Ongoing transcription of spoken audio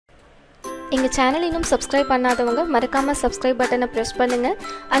எங்க சேனல் இன்னும் சப்ஸ்கிரைப் பண்ணாதவங்க மறக்காம சப்ஸ்கிரைப் பட்டனை பிரஸ் பண்ணுங்க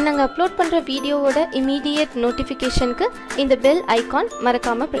and நாங்க அப்லோட் பண்ற வீடியோவோட இமிடியேட் நோட்டிஃபிகேஷனுக்கு இந்த பெல் ஐகான்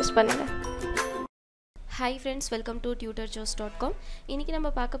மறக்காம பிரஸ் பண்ணுங்க. Hi friends, welcome to tutorjobs.com. இன்னைக்கு நம்ம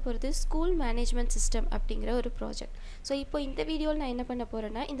பார்க்க போறது ஸ்கூல் மேனேஜ்மென்ட் சிஸ்டம் அப்படிங்கற ஒரு ப்ராஜெக்ட். சோ இப்போ இந்த வீடியோல நான் என்ன பண்ண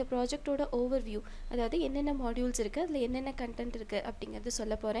போறேன்னா இந்த ப்ராஜெக்ட்டோட ஓவர்வியூ, அதாவது என்னென்ன மாடியூல்ஸ் இருக்கு, அதுல என்னென்ன கண்டென்ட் இருக்கு அப்படிங்கறது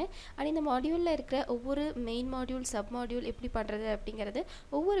சொல்ல போறேன். and இந்த மாடியூல்ல இருக்கிற ஒவ்வொரு மெயின் மாடியூல், சப் மாடியூல் எப்படி பண்றது அப்படிங்கறது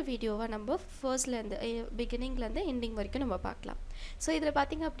ஒவ்வொரு வீடியோவா நம்ம ஃபர்ஸ்ட்ல இருந்து பிகினிங்ல இருந்து எண்டிங் வரைக்கும் நம்ம பார்க்கலாம். சோ இதுல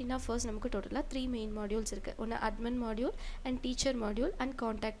பாத்தீங்க அப்படினா ஃபர்ஸ்ட் நமக்கு டோட்டலா 3 மெயின் மாடியூல்ஸ் இருக்கு. ஒன்னு admin module and teacher module and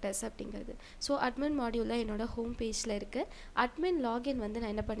contact as அப்படிங்கிறது. சோ அட்மின் மாடியூல் என்னோட ஹோம் பேஜ்ல இருக்கு. அட்மின் லாகின் வந்து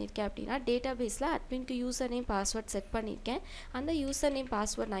நான் என்ன பண்ணிருக்கேன் அப்படினா டேட்டாபேஸ்ல அட்மின்க்கு யூசர் நேம் பாஸ்வேர்ட் செட் பண்ணிருக்கேன். அந்த யூசர் நேம்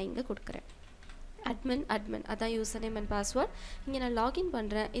பாஸ்வேர்ட் நான் இங்க கொடுக்கிறேன். admin அதான் யூசர் நேம் and பாஸ்வேர்ட். இங்க நான் லாகின்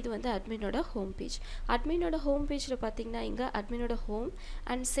பண்றேன். இது வந்து அட்மினோட ஹோம் பேஜ். அட்மினோட ஹோம் பேஜ்ல பாத்தீங்கன்னா இங்க அட்மினோட home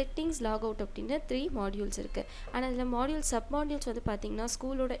and settings log out அப்படின 3 modules இருக்கு. ஆனா இதுல மாடியூல் சப் மாடியூல்ஸ் வந்து பாத்தீங்கன்னா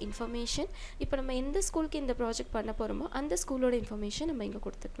ஸ்கூலோட இன்ஃபர்மேஷன், இப்போ நம்ம எந்த ஸ்கூலுக்கு இந்த ப்ராஜெக்ட் பண்ண போறோமோ அந்த ஸ்கூலோட இன்ஃபர்மேஷன் நம்ம இங்க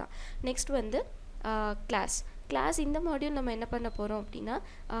கொடுத்துக்கலாம். நெக்ஸ்ட் வந்து கிளாஸ் இந்த மாடியூல் நம்ம என்ன பண்ண போறோம் அப்படினா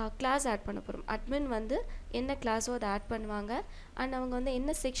கிளாஸ் ஆட் பண்ண போறோம். அட்மின் வந்து என்ன கிளாஸோ அதை ஆட் பண்ணுவாங்க and அவங்க வந்து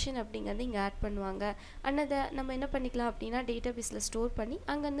என்ன செக்ஷன் அப்படிங்கறது இங்க ஆட் பண்ணுவாங்க. அத நம்ம என்ன பண்ணிக்கலாம் அப்படினா டேட்டாபேஸ்ல ஸ்டோர் பண்ணி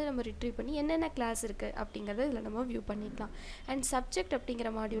அங்க இருந்து நம்ம ரிட்ரீவ் பண்ணி என்னென்ன கிளாஸ் இருக்கு அப்படிங்கறத இதல நம்ம வியூ பண்ணிக்கலாம். and சப்ஜெக்ட்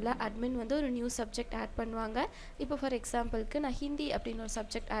அப்படிங்கற மாடியூல்ல அட்மின் வந்து ஒரு நியூ சப்ஜெக்ட் ஆட் பண்ணுவாங்க. இப்போ ஃபார் எக்ஸாம்பிளுக்கு நான் ஹிந்தி அப்படின ஒரு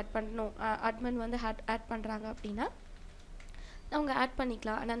சப்ஜெக்ட் ஆட் பண்ணனும், அட்மின் வந்து ஆட் பண்றாங்க அப்படினா அவங்க ஆட்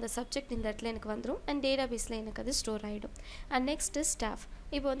பண்ணிக்கலாம். and அந்த சப்ஜெக்ட் இந்த இடத்துல எனக்கு வந்துரும் and டேட்டாபேஸ்ல எனக்கு அது ஸ்டோர் ஆயிடும். and next is staff.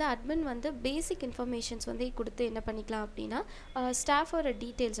 இப்போ வந்து அட்மின் வந்து பேசிக் இன்ஃபர்மேஷன்ஸ் வந்து கொடுத்து என்ன பண்ணிக்கலாம் அப்படினா ஸ்டாஃபோட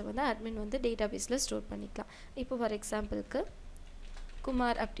டீடைல்ஸ் வந்து அட்மின் வந்து டேட்டாபேஸ்ல ஸ்டோர் பண்ணிக்கலாம். இப்போ ஃபார் எக்ஸாம்பிளுக்கு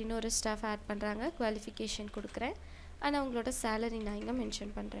குமார் அப்படின ஒரு ஸ்டாஃப் ஆட் பண்றாங்க. குவாலிஃபிகேஷன் கொடுக்கிறேன் and அவங்களோட salary நான் இங்க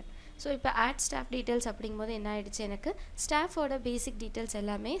மென்ஷன் பண்றேன். சோ இப்போ ஆட் ஸ்டாஃப் டீடைல்ஸ் அப்படிங்கும்போது என்ன ஆயிடுச்சு, எனக்கு ஸ்டாஃபோட பேசிக் டீடைல்ஸ்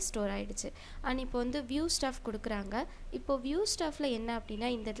எல்லாமே ஸ்டோர் ஆயிடுச்சு. and இப்போ வந்து வியூ ஸ்டாஃப் கொடுக்கறாங்க. இப்போ வியூ ஸ்டாஃப்ல என்ன அப்படினா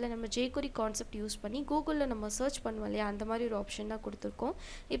இந்த இடத்துல நம்ம jQuery கான்செப்ட் யூஸ் பண்ணி கூகுள்ல நம்ம சர்ச் பண்ணுவோம் இல்லையா, அந்த மாதிரி ஒரு ஆப்ஷன் தான் கொடுத்திருக்கோம்.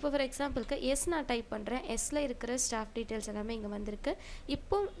 இப்போ ஃபார் எக்ஸாம்பிளுக்கு எஸ் நான் டைப் பண்றேன். எஸ்ல இருக்கிற ஸ்டாஃப் டீடைல்ஸ் எல்லாமே இங்க வந்திருக்கு.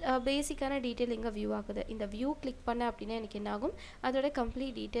 இப்போ பேசிக்கான டீடைல் இங்க வியூ ஆகுது. இந்த வியூ கிளிக் பண்ண அப்படினா எனக்கு என்ன ஆகும், அதோட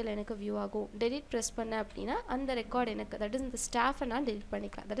கம்ப்ளீட் டீடைல் எனக்கு வியூ ஆகும். டெலீட் பிரஸ் பண்ண அப்படினா அந்த ரெக்கார்ட் எனக்கு, தட் இஸ் இந்த ஸ்டாஃபை நான் டெலீட்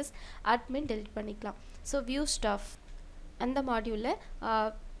பண்ணிக்கலாம். தட் இஸ் admin delete பண்ணிக்கலாம். so view staff அந்த மாடியூல்ல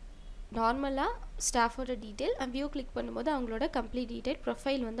நார்மலா ஸ்டாஃபோட டீடைல் and view click பண்ணும்போது அவங்களோட complete detail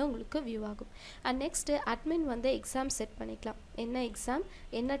profile வந்து உங்களுக்கு view ஆகும். and next admin வந்து exam செட் பண்ணிக்கலாம். என்ன எக்ஸாம்,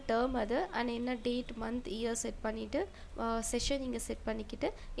 என்ன டர்ம் அது and என்ன டேட், மந்த், இயர் செட் பண்ணிட்டு செஷன் இங்க செட் பண்ணிக்கிட்டு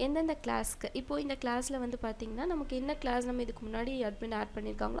எந்தெந்த கிளாஸ்க்கு, இப்போ இந்த கிளாஸ்ல வந்து பாத்தீங்கன்னா நமக்கு என்ன கிளாஸ் நம்ம இதுக்கு முன்னாடி admin ஆட்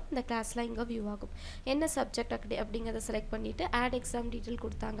பண்ணிருக்காங்களோ அந்த கிளாஸ்ல இங்க view ஆகும். என்ன சப்ஜெக்ட் அப்படிங்கறத செலக்ட் பண்ணிட்டு add exam detail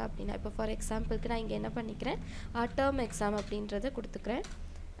கொடுத்தாங்க அப்படினா இப்போ ஃபார் எக்ஸாம்பிளுக்கு நான் இங்க என்ன பண்ணிக்கிறேன், டர்ம் எக்ஸாம் அப்படின்றத கொடுத்துக்கிறேன்.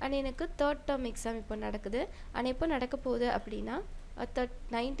 and எனக்கு third term exam இப்போ நடக்குது. and எப்போ நடக்க போகுது அப்படினா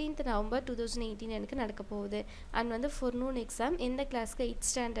 19th November 2018 எனக்கு நடக்க போகுது. and வந்து forenoon exam எந்த கிளாஸ்க்கு 8th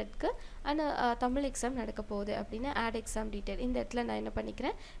standardக்கு and தமிழ் எக்ஸாம் நடக்க போகுது அப்படினா add exam detail இந்த இடத்துல நான் என்ன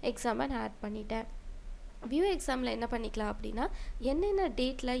பண்ணிக்கிறேன், எக்ஸாமை நான் ஆட் பண்ணிட்டேன். வியூ எக்ஸாம்ல என்ன பண்ணிக்கலாம் அப்படினா என்னென்ன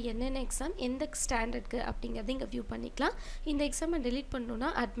டேட்ல என்னென்ன எக்ஸாம் எந்த ஸ்டாண்டர்ட்க்கு அப்படிங்கறது இங்க வியூ பண்ணிக்கலாம். இந்த எக்ஸாமை delete பண்ணனும்னா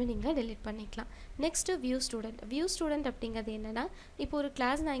அட்மின் இங்க delete பண்ணிக்கலாம். நெக்ஸ்ட் வியூ ஸ்டூடண்ட் அப்படிங்கிறது என்னன்னா, இப்போ ஒரு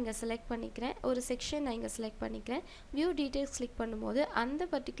கிளாஸ் நான் இங்க செலக்ட் பண்ணிக்கிறேன், ஒரு செக்ஷன் நான் இங்க செலக்ட் பண்ணிக்கிறேன். வியூ டீடைல்ஸ் கிளிக் பண்ணும்போது அந்த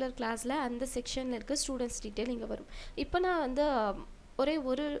பர்టిక్యులர் கிளாஸ்ல அந்த செக்ஷன்ல இருக்க ஸ்டூடண்ட்ஸ் டீடைல் இங்க வரும். இப்போ நான் வந்து ஒரே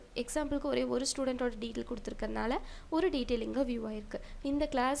ஒரு எக்ஸாம்பிளுக்கு ஒரே ஒரு ஸ்டூடண்டோட டீடைல் கொடுத்திருக்கறனால ஒரு டீடைல் இங்க வியூ ஆயிருக்கு. இந்த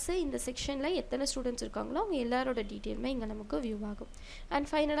கிளாஸ் இந்த செக்ஷன்ல எத்தனை ஸ்டூடண்ட்ஸ் இருக்காங்களோ அவங்க எல்லாரோட டீடைலுமே இங்க நமக்கு வியூ ஆகும். and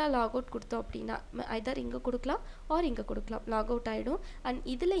ஃபைனலா லாக் அவுட் கொடுத்தோம் அப்படினா either இங்க கொடுக்கலாம் or இங்க கொடுக்கலாம். லாக் அவுட் ஆயிடும். and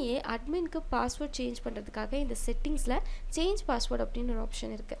இதுலயே அட்மின்க்கு பாஸ்வேர்ட் சேஞ்ச் பண்றதுக்காக இந்த செட்டிங்ஸ்ல சேஞ்ச் பாஸ்வேர்ட் அப்படின ஒரு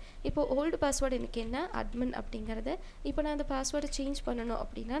ஆப்ஷன் இருக்கு. இப்போ ஓல்ட் பாஸ்வேர்ட் எனக்கு என்ன அட்மின் அப்படிங்கறது, இப்போ நான் அந்த பாஸ்வேர்டை சேஞ்ச் பண்ணனும்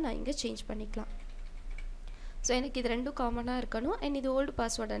அப்படினா நான் இங்க சேஞ்ச் பண்ணிக்கலாம். சோ எனக்கு இது ரெண்டும் காமனா இருக்கணும் and இது ஓல்ட்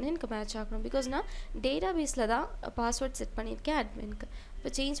பாஸ்வேர்டானே எனக்கு மேட்ச் ஆகணும். because நான் டேட்டாபேஸ்ல தான் பாஸ்வேர்ட் செட் பண்ணிருக்கேன் அட்மின்க்கு. இப்போ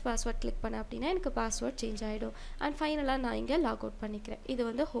சேஞ்ச் பாஸ்வேர்ட் கிளிக் பண்ண அப்படினா எனக்கு பாஸ்வேர்ட் சேஞ்ச் ஆயிடும். and ஃபைனலா நான் இங்க லாக் அவுட் பண்ணிக்கிறேன். இது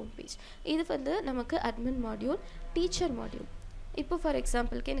வந்து ஹோம் பேஜ். இது வந்து நமக்கு அட்மின் மாடியூல். டீச்சர் மாடியூல், இப்போ ஃபார்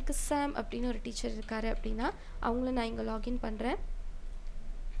எக்ஸாம்பிளுக்கு எனக்கு சாம் அப்படின ஒரு டீச்சர் இருக்காரு அப்படினா அவங்கள நான் இங்க லாகின் பண்றேன்.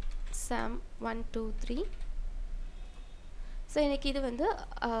 சாம் 1 2 3. சோ எனக்கு இது வந்து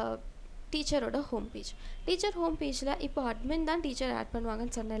டீச்சரோட ஹோம் பேஜ். டீச்சர் ஹோம் பேஜில் இப்போ அட்மின் தான் டீச்சர் ஆட்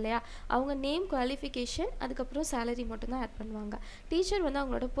பண்ணுவாங்கன்னு சொன்னேன் இல்லையா, அவங்க நேம், குவாலிஃபிகேஷன், அதுக்கப்புறம் சேலரி மட்டும்தான் ஆட் பண்ணுவாங்க. டீச்சர் வந்து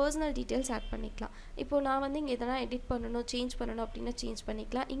அவங்களோட பர்சனல் டீட்டெயில்ஸ் ஆட் பண்ணிக்கலாம். இப்போது நான் வந்து இங்கே எதனா எடிட் பண்ணணும், சேஞ்ச் பண்ணணும் அப்படின்னா சேஞ்ச்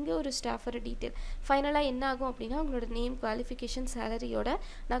பண்ணிக்கலாம். இங்கே ஒரு ஸ்டாஃபோட டீட்டெயில் ஃபைனலாக என்ன ஆகும் அப்படின்னா அவங்களோட நேம், குவாலிஃபிகேஷன், சேலரியோட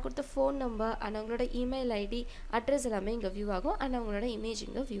நான் கொடுத்த ஃபோன் நம்பர் அண்ட் அவங்களோட இமெயில் ஐடி, அட்ரஸ் எல்லாமே இங்கே வியூ ஆகும் அண்ட் அவங்களோட இமேஜ்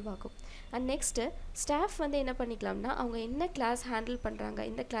இங்கே வியூ ஆகும். அண்ட் நெக்ஸ்ட்டு ஸ்டாஃப் வந்து என்ன பண்ணிக்கலாம்னா அவங்க என்ன கிளாஸ் ஹேண்டில் பண்ணுறாங்க,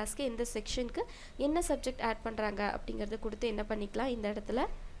 இந்த கிளாஸ்க்கு எந்த செக்ஷனுக்கு என்ன சப்ஜெக்ட் ஆட் பண்ணுறாங்க அப்படிங்கிறத கொடுத்து என்ன பண்ணிக்கலாம், இந்த இடத்துல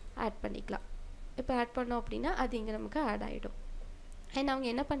ஆட் பண்ணிக்கலாம். இப்போ ஆட் பண்ணோம் அப்படின்னா அது இங்கே நமக்கு ஆட் ஆகிடும். அண்ட் அவங்க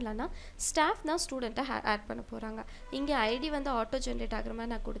என்ன பண்ணலான்னா ஸ்டாஃப் தான் ஸ்டூடெண்ட்டை ஆட் பண்ண போகிறாங்க. இங்கே ஐடி வந்து ஆட்டோ ஜென்ரேட் ஆகிற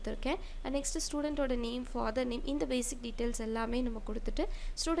மாதிரி நான் கொடுத்துருக்கேன். And next ஸ்டூடெண்ட்டோட name, father name, இந்த பேசிக் டீட்டெயில்ஸ் எல்லாமே நம்ம கொடுத்துட்டு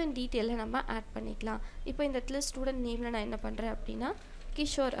ஸ்டூடெண்ட் டீட்டெயிலில் நம்ம ஆட் பண்ணிக்கலாம். இப்போ இந்த இடத்துல ஸ்டூடெண்ட் நேமில் நான் என்ன பண்ணுறேன் அப்படின்னா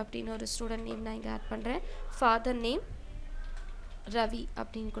கிஷோர் அப்படின்னு ஒரு ஸ்டூடெண்ட் நேம் நான் இங்கே ஆட் பண்ணுறேன். ஃபாதர் நேம் ரவி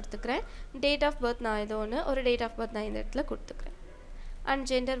அப்படின்னு கொடுத்துக்கிறேன். டேட் ஆஃப் பர்த் நான் ஏதோ ஒரு டேட் ஆஃப் பர்த் நான் இந்த இடத்துல கொடுத்துக்கிறேன். அண்ட்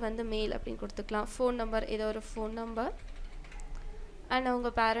ஜெண்டர் வந்து மேல் அப்படின்னு கொடுத்துக்கலாம். ஃபோன் நம்பர் ஏதோ ஒரு ஃபோன் நம்பர் அண்ட் அவங்க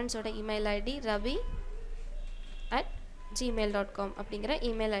பேரண்ட்ஸோட இமெயில் ஐடி ravi@gmail.com அப்படிங்கிற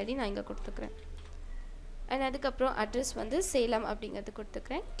இமெயில் ஐடி நான் இங்கே கொடுத்துக்கிறேன். அண்ட் அதுக்கப்புறம் அட்ரஸ் வந்து சேலம் அப்படிங்கிறது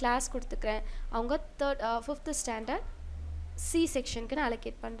கொடுத்துக்கிறேன். கிளாஸ் கொடுத்துக்கிறேன். அவங்க 5th ஸ்டாண்டர்ட் சி செக்ஷனுக்கு நான்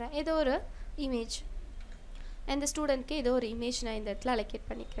அலோகேட் பண்ணுறேன். ஏதோ ஒரு இமேஜ், அந்த ஸ்டூடெண்ட்க்கு ஏதோ ஒரு இமேஜ் நான் இந்த இடத்துல அலோகேட்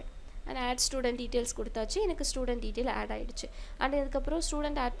பண்ணிக்கிறேன். அண்ட் ஆட் ஸ்டூடெண்ட் டீட்டெயில்ஸ் கொடுத்தாச்சு. எனக்கு ஸ்டூடெண்ட் டீட்டெயில் ஆட் ஆகிடுச்சு. அண்ட் அதுக்கப்புறம்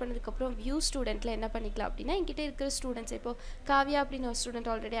ஸ்டூடெண்ட் ஆட் பண்ணதுக்கப்புறம் வியூ ஸ்டூடெண்ட்டில் என்ன பண்ணிக்கலாம் அப்படின்னா என்கிட்ட இருக்கிற ஸ்டூடெண்ட்ஸ், இப்போது காவியா அப்படின்னு ஒரு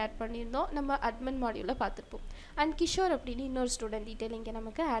ஸ்டூடெண்ட் ஆல்ரெடி ஆட் பண்ணியிருந்தோம், நம்ம அட்மின் மாடியூலில் பார்த்துருப்போம். அண்ட் கிஷோர் அப்படின்னு இன்னொரு ஸ்டூடெண்ட் டீட்டெயில் இங்கே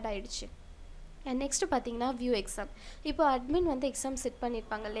நமக்கு ஆட் ஆகிடுச்சு. அண்ட் நெக்ஸ்ட்டு பார்த்தீங்கன்னா வியூ எக்ஸாம். இப்போ அட்மின் வந்து எக்ஸாம் செட்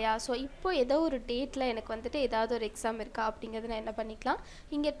பண்ணியிருப்பாங்க இல்லையா, ஸோ இப்போ ஏதோ ஒரு டேட்டில் எனக்கு வந்துட்டு ஏதாவது ஒரு எக்ஸாம் இருக்கா அப்படிங்கிறது நான் என்ன பண்ணிக்கலாம்,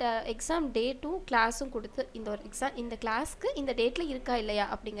 இங்கே எக்ஸாம் டேட்டும் கிளாஸும் கொடுத்து இந்த ஒரு எக்ஸாம் இந்த கிளாஸ்க்கு இந்த டேட்டில் இருக்கா இல்லையா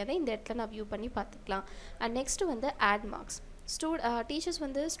அப்படிங்கிறத இந்த இடத்துல நான் வியூ பண்ணி பார்த்துக்கலாம். அண்ட் நெக்ஸ்ட்டு வந்து ஆட் மார்க்ஸ். டீச்சர்ஸ்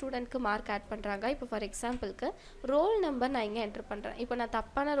வந்து ஸ்டூடெண்ட்க்கு மார்க் ஆட் பண்ணுறாங்க. இப்போ ஃபார் எக்ஸாம்பிளுக்கு ரோல் நம்பர் நான் இங்கே என்ட்ரு பண்ணுறேன். இப்போ நான்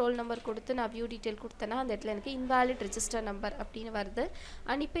தப்பான ரோல் நம்பர் கொடுத்து நான் வியூ டீட்டெயில் கொடுத்தேன்னா அந்த இடத்துல எனக்கு இன்வாலிட் ரெஜிஸ்டர் நம்பர் அப்படின்னு வருது.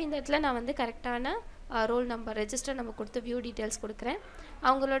 அண்ட் இப்போ இந்த இடத்துல நான் வந்து கரெக்டான ரோல் நம்பர் ரெஜிஸ்டர் நம்பர் கொடுத்து வியூ டீட்டெயில்ஸ் கொடுக்குறேன்.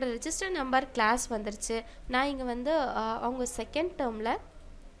 அவங்களோட ரெஜிஸ்டர் நம்பர் கிளாஸ் வந்துருச்சு. நான் இங்கே வந்து அவங்க செகண்ட் டேர்மில்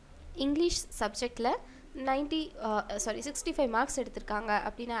இங்கிலீஷ் சப்ஜெக்டில் 65 மார்க்ஸ் எடுத்திருக்காங்க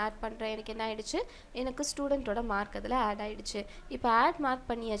அப்படின்னு ஆட் பண்ணுறேன். எனக்கு என்ன ஆகிடுச்சு, எனக்கு ஸ்டூடெண்ட்டோட மார்க் அதில் ஆட் ஆகிடுச்சு. இப்போ ஆட் மார்க்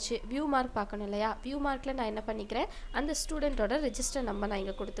பண்ணியாச்சு. வியூ மார்க் பார்க்கணும் இல்லையா, வியூ மார்க்கில் நான் என்ன பண்ணிக்கிறேன், அந்த ஸ்டூடெண்ட்டோட ரெஜிஸ்டர் நம்பர் நான்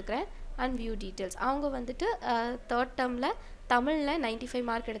இங்கே கொடுத்துக்கிறேன். அண்ட் வியூ டீட்டெயில்ஸ் அவங்க வந்துட்டு 3rd டேர்மில் தமிழில் 95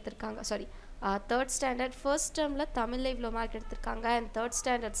 மார்க் எடுத்திருக்காங்க. 3rd ஸ்டாண்டர்ட் ஃபர்ஸ்ட் டேர்மில் தமிழில் இவ்வளோ மார்க் எடுத்திருக்காங்க அண்ட் 3rd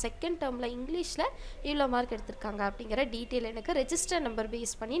ஸ்டாண்டர்ட் செகண்ட் டேர்மில் இங்கிலீஷில் இவ்வளோ மார்க் எடுத்திருக்காங்க அப்படிங்கிற டீட்டெயில் எனக்கு ரெஜிஸ்டர் நம்பர்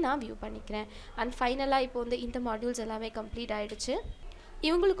பேஸ் பண்ணி நான் வியூ பண்ணிக்கிறேன். அண்ட் ஃபைனலாக இப்போ வந்து இந்த மாடியூல்ஸ் எல்லாமே கம்ப்ளீட் ஆகிடுச்சு.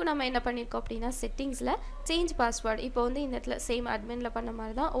 இவங்களுக்கும் நம்ம என்ன பண்ணியிருக்கோம் அப்படின்னா செட்டிங்ஸில் சேஞ்ச் பாஸ்வேர்டு, இப்போ வந்து இந்த இடத்துல சேம் அட்மினில் பண்ண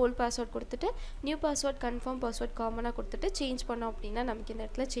மாதிரி தான் ஓல்ட் பாஸ்வேர்ட் கொடுத்துட்டு நியூ பாஸ்வேர்ட், கன்ஃபார்ம் பாஸ்வேர்ட் காமனாக கொடுத்துட்டு சேஞ்ச் பண்ணோம் அப்படின்னா நமக்கு இந்த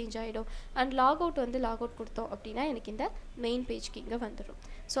இடத்துல சேஞ்ச் ஆகிடும். அண்ட் லாக் அவுட் கொடுத்தோம் அப்படின்னா எனக்கு இந்த மெயின் பேஜ்க்கு இங்கே வந்துடும்.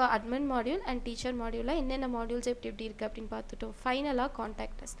 So admin module and teacher மாடியூலில் என்னென்ன மாடியூல்ஸ் எப்படி இருக்குது அப்படின்னு பார்த்துட்டோம். ஃபைனலாக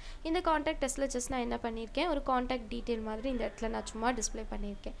காண்டாக்ட் டெஸ்ட். இந்த காண்டாக்ட் டெஸ்ட்டில் ஜஸ்ட் நான் என்ன பண்ணியிருக்கேன், ஒரு காண்டாக்ட் டீட்டெயில் மாதிரி இந்த இடத்துல நான் சும்மா டிஸ்பிளே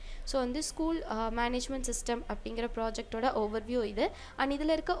பண்ணியிருக்கேன். ஸோ வந்து ஸ்கூல் மேனேஜ்மெண்ட் சிஸ்டம் அப்படிங்கிற ப்ராஜெக்டோட ஓவர்வியூ இது. அண்ட்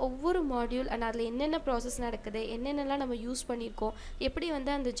இதில் இருக்க ஒவ்வொரு மாடியூல் அண்ட் அதில் என்னென்ன ப்ராசஸ் நடக்குது, என்னென்னலாம் நம்ம யூஸ் பண்ணியிருக்கோம், எப்படி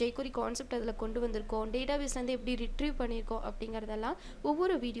வந்து அந்த ஜெய்குரி கான்செப்ட் அதில் கொண்டு வந்திருக்கோம், டேட்டாபேஸ்லேருந்து எப்படி ரிட்ரீவ் பண்ணியிருக்கோம் அப்படிங்கிறதெல்லாம்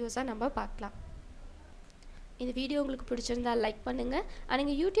ஒவ்வொரு வீடியோஸாக நம்ம பார்க்கலாம். இந்த வீடியோ உங்களுக்கு பிடிச்சிருந்தால் லைக் பண்ணுங்கள்.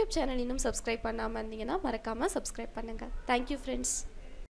 நீங்கள் யூடியூப் சேனல் இன்னும் சப்ஸ்கிரைப் பண்ணாமல் இருந்தீங்கன்னா மறக்காமல் சப்ஸ்கிரைப் பண்ணுங்கள். Thank you friends.